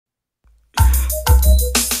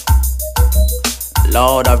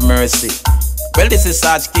Lord have mercy. Well, this is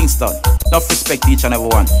Sarge Kingston. Enough respect to each and every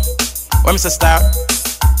one. When Mr. Star,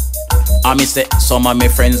 me say, some of my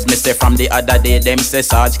friends, me say from the other day, them say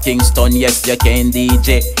Sarge Kingston, yes, you can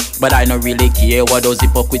DJ. But I don't really care what those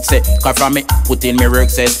hypocrites say. Cause from me, put in me work,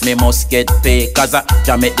 says me must get paid. Cause I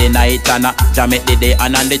jam it the night and I jam it the day.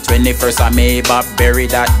 And on the 21st I may bury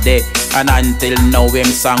that day. And until now, him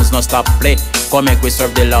songs no stop play. Come make we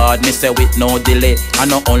serve the Lord, me say with no delay.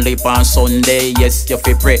 And not only on Sunday, yes, you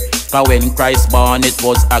fi pray. Cause when Christ born, it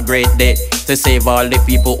was a great day to save all the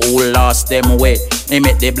people who lost them way. He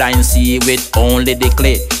make the blind see with only the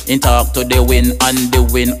clay. In talk to the wind and the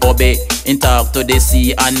wind obey. In talk to the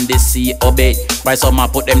sea and the sea obey. By some I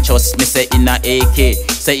put them trust, me say in a AK.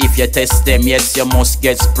 Say if you test them, yes, you must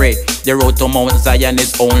get spray. The road to Mount Zion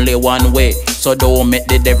is only one way. So don't make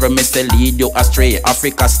the devil, me say, lead you astray.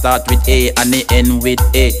 Africa start with A and it end with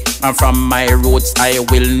A. And from my roots I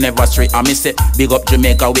will never stray. I me say big up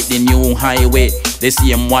Jamaica with the new highway. The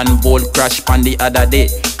same one bolt crash pan the other day.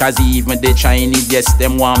 Cause even the Chinese, yes,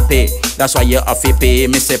 them want pay. That's why you have to pay,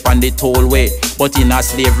 me say pan the tollway. But in a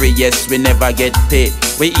slavery, yes, we never get paid.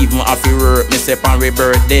 We even have to work, me say pan we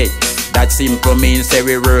birthday. That simple means say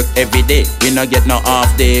we work every day. We no get no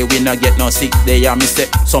half day, we no get no sick day. And me say,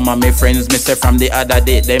 some of my friends, me say from the other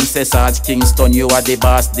day, them say Sarge Kingston, you are the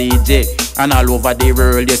boss DJ. And all over the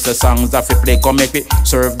world, yes, the songs that we play. Come make we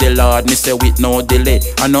serve the Lord, me say with no delay.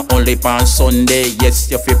 And not only on Sunday,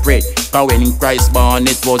 yes, you fi pray. Cause when Christ born,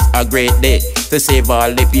 it was a great day to save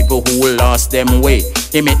all the people who lost them way.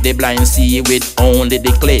 He make the blind see with only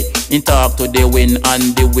the clay. In talk to the wind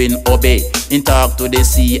and the wind obey. In talk to the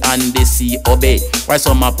sea and the sea obey. Why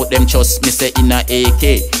some I put them trust, me say in a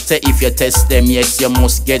AK. Say if you test them, yes, you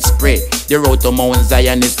must get spray. The road to Mount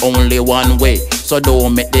Zion is only one way. So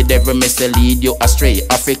don't make the devil, me say, lead you astray.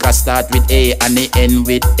 Africa start with A and it end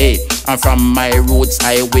with A. And from my roots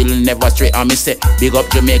I will never stray. And me say big up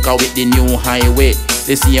Jamaica with the new highway.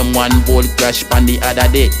 The same one bolt crash pan the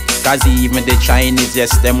other day. Cause even the Chinese,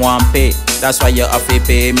 yes, them want pay. That's why you have to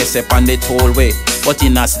pay, me say pan the tollway. But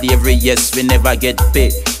in a slavery, yes, we never get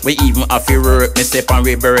paid. We even have to work, me say pan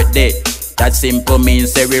we birthday. That simple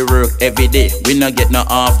means say we work every day. We no get no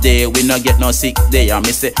half day, we no get no sick day. And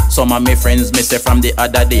me say, some of my friends, me say from the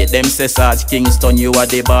other day, them say Sarge Kingston, you are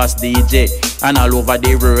the boss DJ. And all over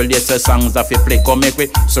the world, yes, the songs that we play. Come make we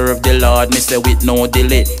serve the Lord, me say with no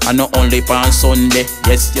delay. And not only on Sunday,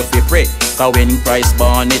 yes, you fi pray. Cause when Christ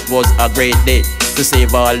born, it was a great day to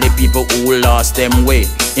save all the people who lost them way.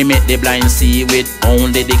 He make the blind see with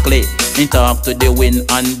only the clay. In talk to the wind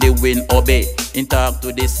and the wind obey. In talk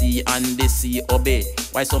to the sea and the sea obey.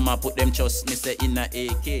 Why some I put them trust, me say in a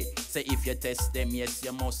AK. Say if you test them, yes,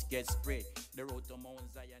 you must get spray. The road to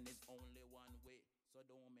Mount Zion is